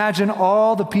 Imagine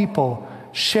all the people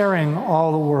sharing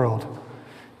all the world.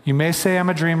 You may say I'm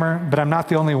a dreamer, but I'm not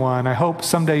the only one. I hope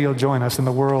someday you'll join us and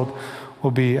the world will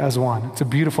be as one. It's a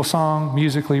beautiful song,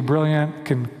 musically brilliant,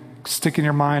 can stick in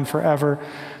your mind forever.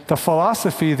 The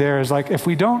philosophy there is like, if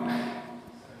we don't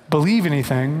believe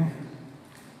anything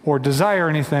or desire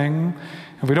anything,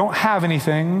 if we don't have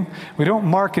anything, we don't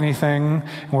mark anything,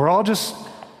 and we're all just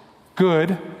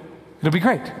good, it'll be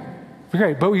great. It'll be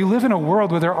great. But you live in a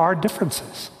world where there are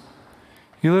differences.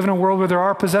 You live in a world where there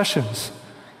are possessions.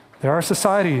 There are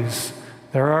societies.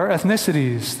 There are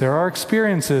ethnicities. There are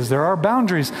experiences. There are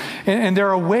boundaries. And there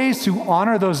are ways to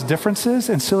honor those differences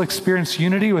and still experience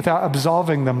unity without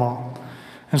absolving them all.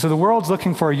 And so the world's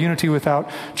looking for a unity without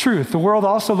truth. The world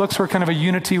also looks for kind of a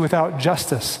unity without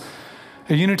justice.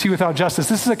 A unity without justice.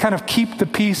 This is a kind of keep the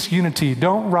peace unity.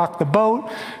 Don't rock the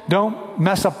boat. Don't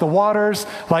mess up the waters.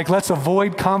 Like, let's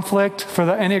avoid conflict. For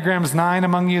the Enneagrams 9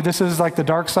 among you, this is like the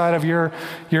dark side of your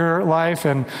life.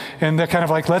 And the kind of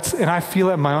like, and I feel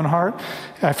it in my own heart.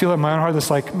 I feel it in my own heart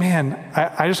that's like, man,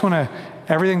 I just want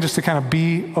everything just to kind of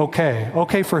be okay.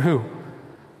 Okay for who?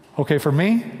 Okay for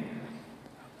me?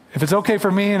 If it's okay for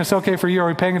me and it's okay for you, are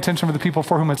we paying attention for the people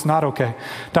for whom it's not okay?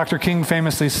 Dr. King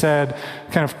famously said,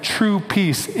 kind of true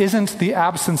peace isn't the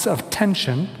absence of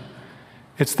tension,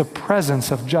 it's the presence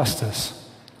of justice.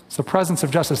 It's the presence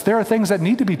of justice. There are things that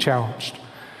need to be challenged.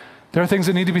 There are things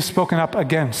that need to be spoken up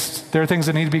against. There are things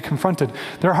that need to be confronted.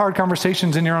 There are hard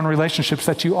conversations in your own relationships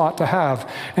that you ought to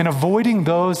have. And avoiding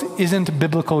those isn't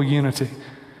biblical unity.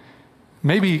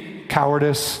 Maybe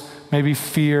cowardice, maybe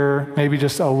fear, maybe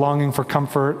just a longing for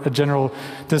comfort, a general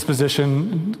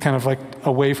disposition kind of like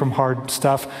away from hard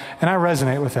stuff. And I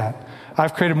resonate with that.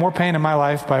 I've created more pain in my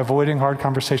life by avoiding hard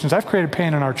conversations. I've created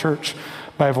pain in our church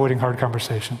by avoiding hard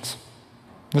conversations.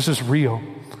 This is real.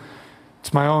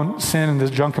 It's my own sin and the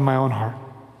junk in my own heart.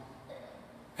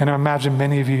 And I imagine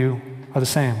many of you are the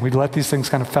same. We let these things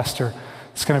kind of fester.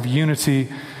 It's kind of unity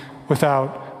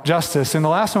without justice. And the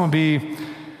last one would be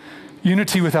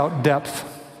unity without depth.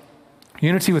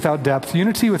 Unity without depth.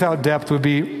 Unity without depth would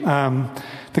be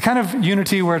The kind of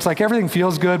unity where it's like everything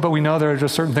feels good, but we know there are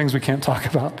just certain things we can't talk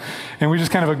about. And we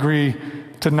just kind of agree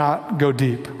to not go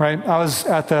deep, right? I was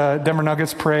at the Denver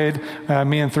Nuggets parade,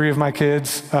 me and 3 of my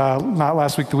kids, not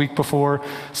last week, the week before.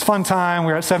 It's a fun time.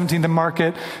 We were at 17th and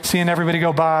Market, seeing everybody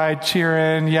go by,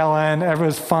 cheering, yelling. It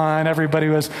was fun.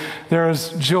 There was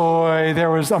joy.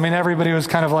 Everybody was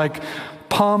kind of like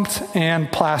pumped and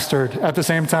plastered at the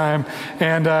same time.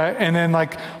 And then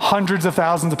like hundreds of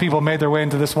thousands of people made their way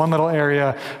into this one little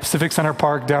area, Civic Center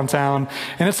Park downtown.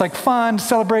 And it's like fun,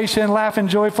 celebration, laughing,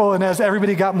 joyful. And as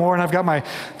everybody got more, and I've got my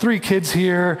 3 kids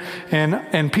here,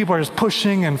 and people are just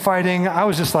pushing and fighting, I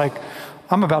was just like,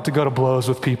 I'm about to go to blows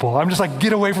with people. I'm just like,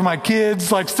 get away from my kids,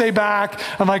 like stay back.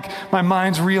 I'm like, my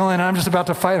mind's reeling, I'm just about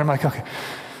to fight. I'm like, okay.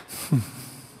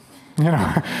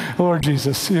 Lord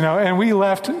Jesus, and we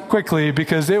left quickly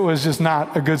because it was just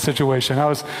not a good situation.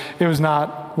 It was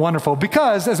not wonderful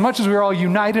because as much as we were all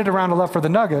united around a love for the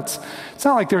Nuggets, it's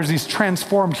not like there's these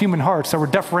transformed human hearts that were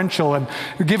deferential and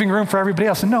giving room for everybody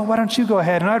else. And no, why don't you go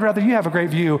ahead? And I'd rather you have a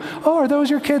great view. Oh, are those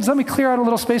your kids? Let me clear out a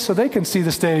little space so they can see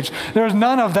the stage. There was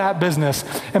none of that business.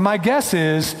 And my guess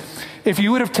is if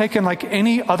you would have taken like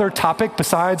any other topic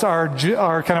besides our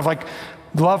kind of like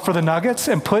love for the Nuggets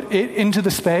and put it into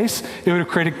the space, it would have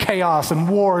created chaos and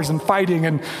wars and fighting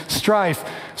and strife.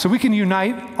 So we can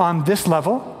unite on this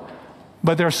level,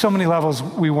 but there are so many levels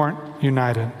we weren't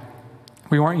united.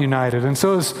 We weren't united. And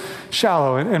so it was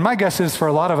shallow. And my guess is for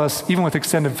a lot of us, even with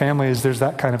extended families, there's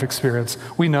that kind of experience.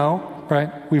 We know, right?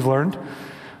 We've learned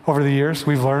over the years,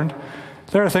 there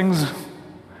are things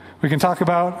we can talk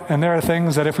about, and there are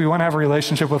things that if we want to have a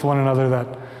relationship with one another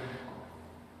that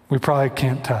we probably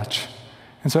can't touch.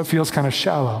 And so it feels kind of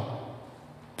shallow.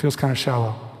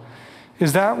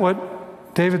 Is that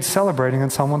what David's celebrating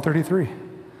in Psalm 133?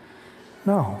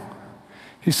 No.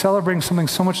 He's celebrating something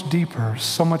so much deeper,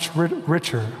 so much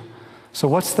richer. So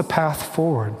what's the path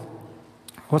forward?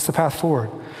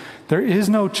 There is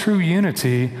no true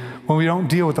unity when we don't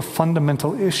deal with the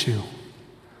fundamental issue.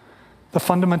 The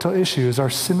fundamental issue is our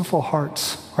sinful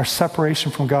hearts, our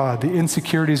separation from God, the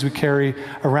insecurities we carry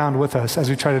around with us as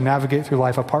we try to navigate through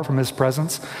life apart from His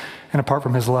presence and apart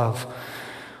from His love,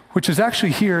 which is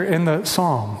actually here in the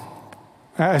psalm.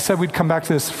 I said we'd come back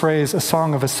to this phrase, a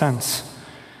song of ascents.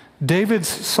 David's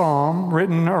psalm,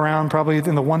 written around probably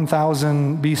in the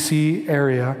 1000 BC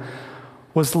area,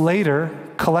 was later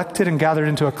collected and gathered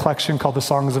into a collection called the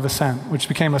Songs of Ascent, which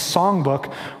became a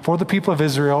songbook for the people of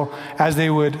Israel as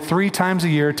they would 3 times a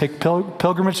year take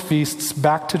pilgrimage feasts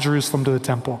back to Jerusalem to the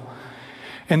temple.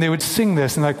 And they would sing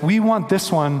this, and like, we want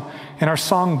this one in our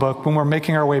songbook when we're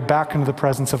making our way back into the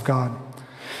presence of God.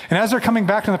 And as they're coming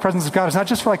back into the presence of God, it's not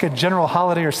just for like a general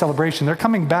holiday or celebration. They're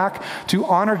coming back to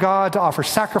honor God, to offer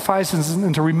sacrifices,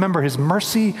 and to remember His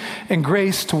mercy and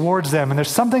grace towards them. And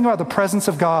there's something about the presence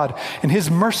of God and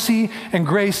His mercy and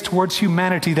grace towards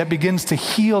humanity that begins to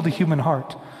heal the human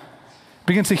heart.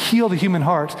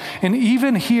 And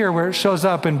even here where it shows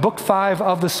up in book 5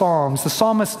 of the Psalms, the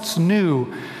psalmists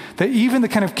knew that even the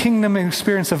kind of kingdom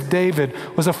experience of David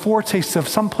was a foretaste of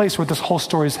some place where this whole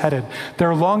story is headed.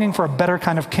 They're longing for a better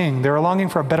kind of king. They're longing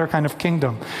for a better kind of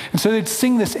kingdom. And so they'd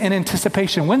sing this in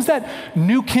anticipation. When's that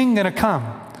new king going to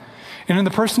come? And in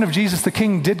the person of Jesus, the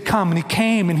king did come, and He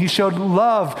came, and He showed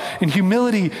love and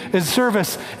humility and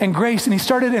service and grace, and He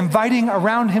started inviting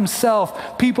around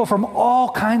Himself people from all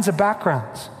kinds of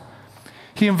backgrounds.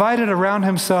 He invited around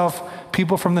Himself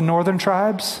people from the northern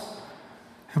tribes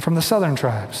and from the southern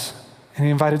tribes. And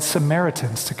He invited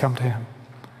Samaritans to come to Him.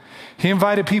 He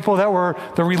invited people that were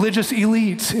the religious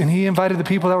elite, and He invited the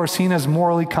people that were seen as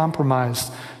morally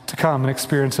compromised to come and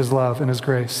experience His love and His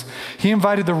grace. He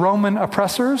invited the Roman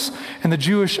oppressors and the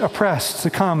Jewish oppressed to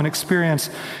come and experience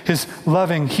His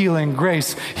loving, healing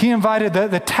grace. He invited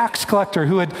the tax collector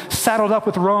who had saddled up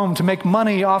with Rome to make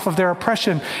money off of their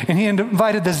oppression. And He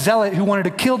invited the zealot who wanted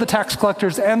to kill the tax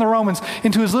collectors and the Romans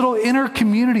into His little inner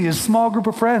community, His small group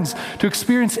of friends, to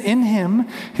experience in Him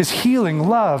His healing,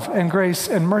 love, and grace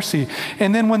and mercy.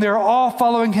 And then when they were all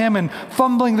following Him and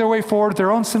fumbling their way forward with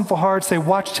their own sinful hearts, they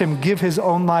watched Him give His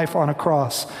own life on a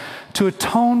cross to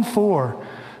atone for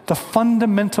the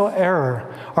fundamental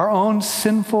error, our own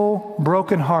sinful,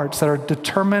 broken hearts that are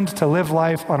determined to live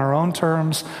life on our own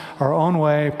terms, our own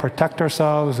way, protect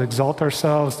ourselves, exalt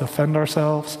ourselves, defend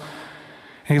ourselves.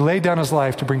 And He laid down His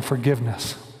life to bring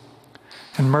forgiveness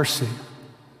and mercy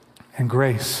and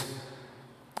grace.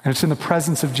 And it's in the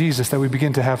presence of Jesus that we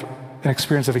begin to have an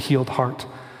experience of a healed heart.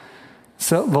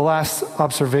 So the last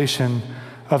observation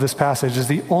of this passage is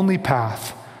the only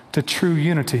path to true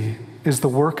unity is the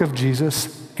work of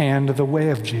Jesus and the way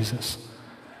of Jesus.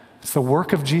 It's the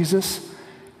work of Jesus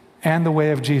and the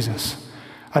way of Jesus.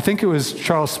 I think it was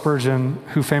Charles Spurgeon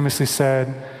who famously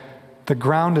said, "The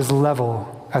ground is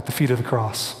level at the feet of the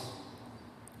cross."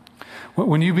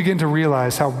 When you begin to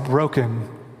realize how broken,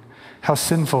 how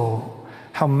sinful,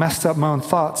 how messed up my own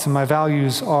thoughts and my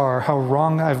values are, how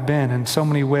wrong I've been in so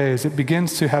many ways, it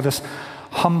begins to have this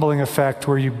humbling effect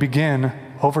where you begin,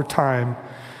 over time,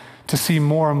 to see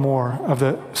more and more of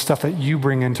the stuff that you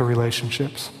bring into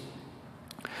relationships.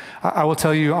 I will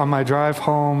tell you, on my drive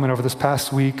home and over this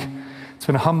past week, it's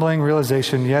been a humbling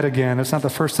realization yet again. It's not the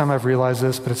first time I've realized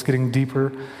this, but it's getting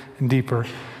deeper and deeper,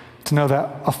 to know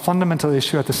that a fundamental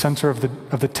issue at the center of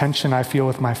the tension I feel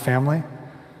with my family,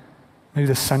 maybe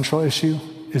the central issue,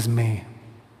 is me.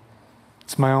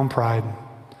 It's my own pride.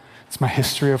 It's my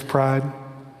history of pride.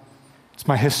 It's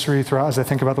my history throughout as I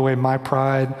think about the way my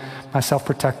pride, my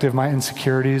self-protective, my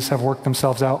insecurities have worked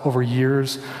themselves out over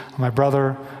years on my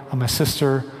brother, on my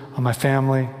sister, on my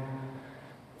family.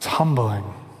 It's humbling.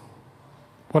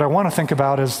 What I want to think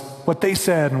about is what they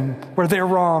said and where they're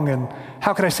wrong and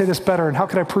how could I say this better and how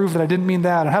could I prove that I didn't mean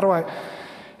that and how do I...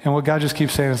 And what God just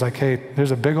keeps saying is like, hey,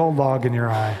 there's a big old log in your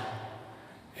eye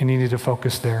and you need to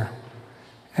focus there.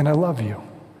 And I love you.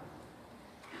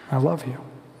 I love you.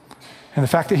 And the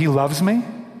fact that he loves me,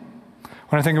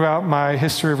 when I think about my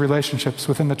history of relationships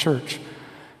within the church,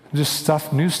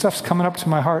 just new stuff's coming up to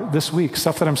my heart this week,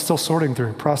 stuff that I'm still sorting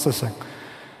through, processing.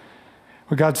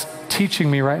 What God's teaching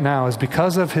me right now is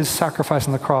because of his sacrifice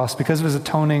on the cross, because of his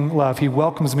atoning love, he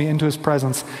welcomes me into his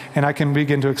presence and I can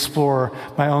begin to explore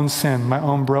my own sin, my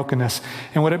own brokenness.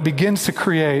 And what it begins to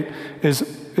create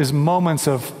is moments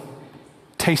of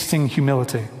tasting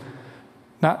humility.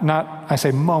 Not I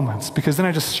say moments, because then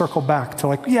I just circle back to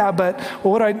like, yeah, but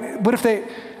what if they,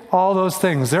 all those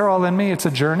things, they're all in me, it's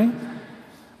a journey.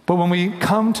 But when we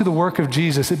come to the work of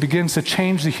Jesus, it begins to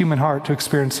change the human heart to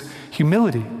experience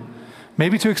humility,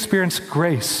 maybe to experience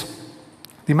grace.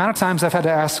 The amount of times I've had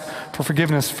to ask for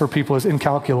forgiveness for people is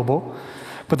incalculable,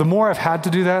 but the more I've had to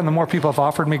do that and the more people have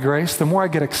offered me grace, the more I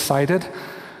get excited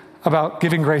about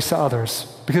giving grace to others.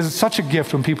 Because it's such a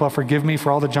gift when people forgive me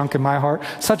for all the junk in my heart,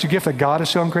 such a gift that God has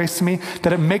shown grace to me,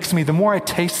 that it makes me, the more I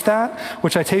taste that,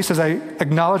 which I taste as I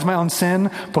acknowledge my own sin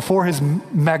before his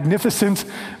magnificent,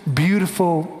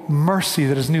 beautiful mercy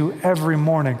that is new every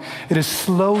morning, it is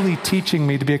slowly teaching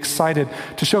me to be excited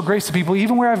to show grace to people,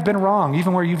 even where I've been wrong,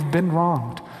 even where you've been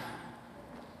wronged.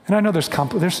 And I know there's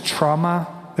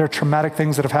trauma. There are traumatic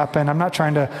things that have happened. I'm not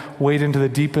trying to wade into the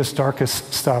deepest,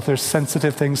 darkest stuff. There's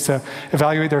sensitive things to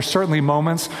evaluate. There are certainly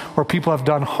moments where people have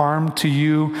done harm to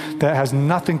you that has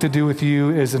nothing to do with you,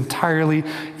 is entirely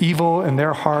evil in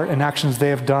their heart and actions they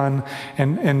have done.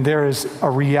 And there is a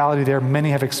reality there.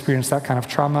 Many have experienced that kind of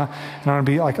trauma. And I want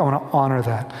to be like, I want to honor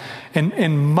that.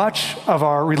 In much of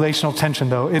our relational tension,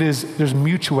 though, there's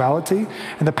mutuality,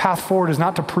 and the path forward is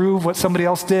not to prove what somebody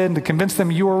else did and to convince them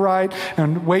you were right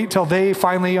and wait till they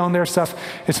finally own their stuff.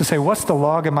 It's to say, what's the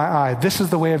log in my eye? This is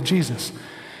the way of Jesus.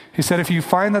 He said, if you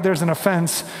find that there's an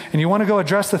offense and you want to go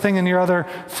address the thing in your other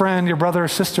friend, your brother or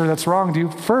sister that's wronged you,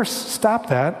 first stop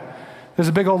that. There's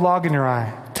a big old log in your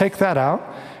eye. Take that out.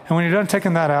 And when you're done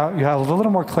taking that out, you have a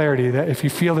little more clarity that if you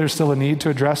feel there's still a need to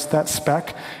address that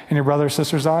speck in your brother or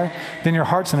sister's eye, then your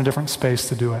heart's in a different space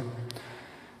to do it.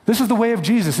 This is the way of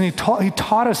Jesus, and he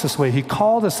taught us this way. He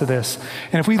called us to this.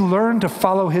 And if we learn to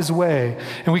follow his way,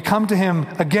 and we come to him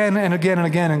again and again and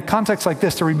again in contexts like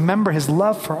this to remember his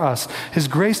love for us, his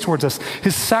grace towards us,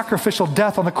 his sacrificial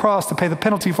death on the cross to pay the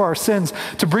penalty for our sins,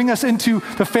 to bring us into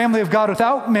the family of God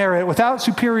without merit, without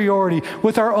superiority,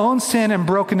 with our own sin and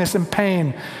brokenness and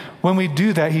pain, when we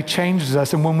do that, he changes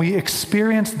us. And when we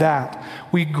experience that,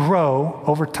 we grow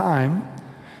over time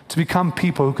to become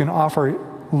people who can offer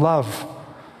love,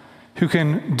 who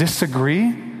can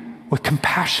disagree with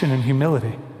compassion and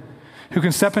humility, who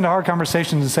can step into hard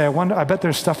conversations and say, I bet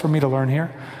there's stuff for me to learn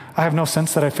here. I have no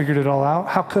sense that I figured it all out.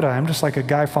 How could I? I'm just like a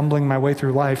guy fumbling my way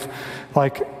through life.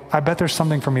 Like, I bet there's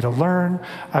something for me to learn.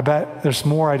 I bet there's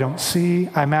more I don't see.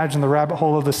 I imagine the rabbit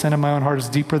hole of the sin in my own heart is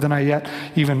deeper than I yet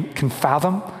even can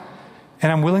fathom.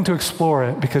 And I'm willing to explore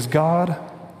it because God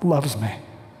loves me.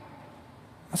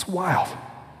 That's wild.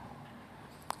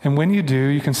 And when you do,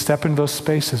 you can step into those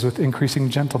spaces with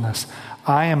increasing gentleness.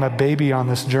 I am a baby on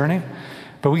this journey,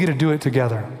 but we get to do it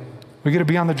together. We get to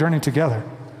be on the journey together.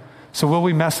 So will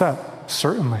we mess up?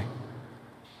 Certainly.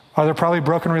 Are there probably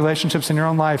broken relationships in your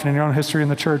own life and in your own history in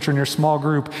the church or in your small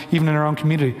group, even in our own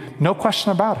community? No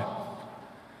question about it.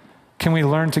 Can we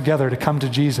learn together to come to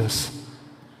Jesus,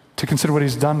 to consider what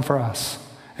he's done for us,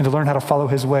 and to learn how to follow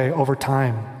his way over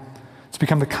time, to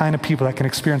become the kind of people that can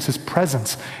experience his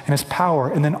presence and his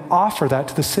power and then offer that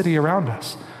to the city around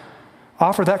us?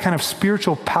 Offer that kind of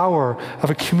spiritual power of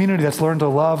a community that's learned to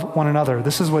love one another.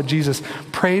 This is what Jesus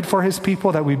prayed for his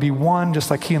people, that we'd be one,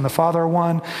 just like he and the Father are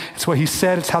one. It's what he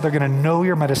said. It's how they're going to know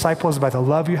you're my disciples, by the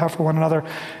love you have for one another.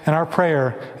 And our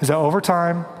prayer is that over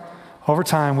time,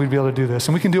 we'd be able to do this.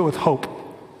 And we can do it with hope,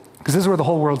 because this is where the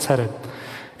whole world's headed.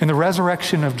 In the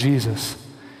resurrection of Jesus,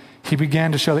 he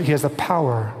began to show that he has the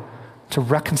power to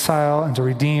reconcile and to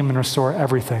redeem and restore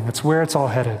everything. It's where it's all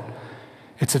headed.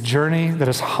 It's a journey that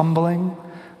is humbling,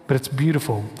 but it's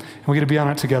beautiful. And we get to be on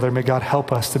it together. May God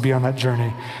help us to be on that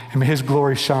journey. And may his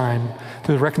glory shine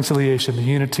through the reconciliation, the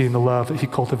unity, and the love that he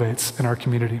cultivates in our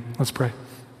community. Let's pray.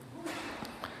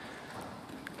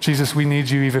 Jesus, we need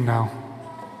you even now.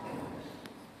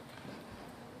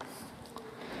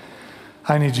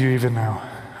 I need you even now.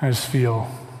 I just feel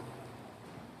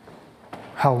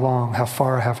how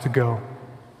far I have to go.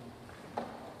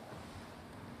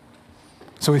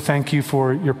 So we thank you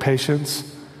for your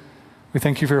patience. We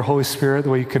thank you for your Holy Spirit,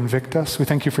 the way you convict us. We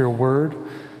thank you for your word,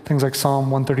 things like Psalm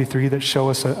 133 that show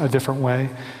us a different way.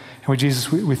 And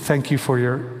Jesus, we thank you for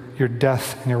your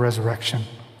death and your resurrection.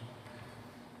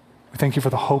 We thank you for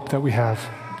the hope that we have.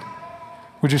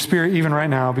 Would your Spirit even right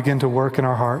now begin to work in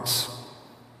our hearts?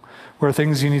 Where are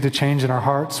things you need to change in our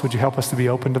hearts, would you help us to be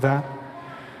open to that?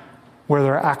 Where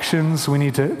there are actions we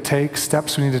need to take,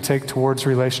 steps we need to take towards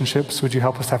relationships, would you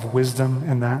help us to have wisdom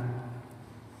in that?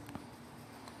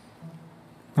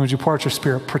 And would you pour out your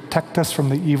Spirit, protect us from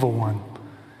the evil one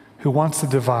who wants to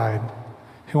divide,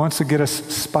 who wants to get us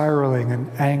spiraling in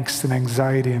angst and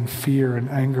anxiety and fear and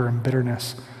anger and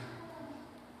bitterness.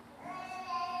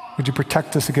 Would you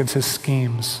protect us against his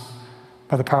schemes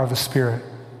by the power of the Spirit?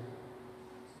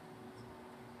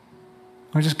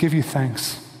 We just give you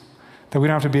thanks that we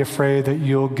don't have to be afraid that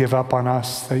you'll give up on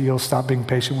us, that you'll stop being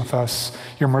patient with us.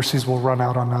 Your mercies will run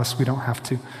out on us. We don't have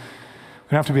to. We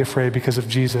don't have to be afraid because of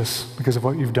Jesus, because of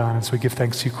what you've done. And so we give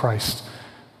thanks to you, Christ,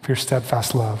 for your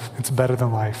steadfast love. It's better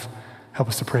than life. Help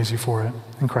us to praise you for it.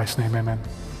 In Christ's name, amen.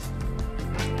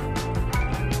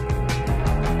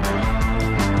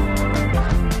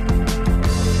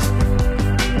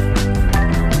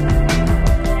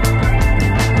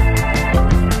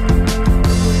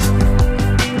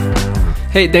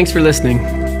 Hey, thanks for listening.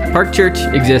 Park Church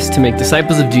exists to make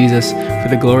disciples of Jesus for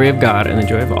the glory of God and the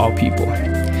joy of all people.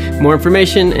 More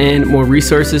information and more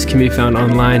resources can be found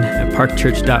online at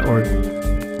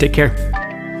parkchurch.org. Take care.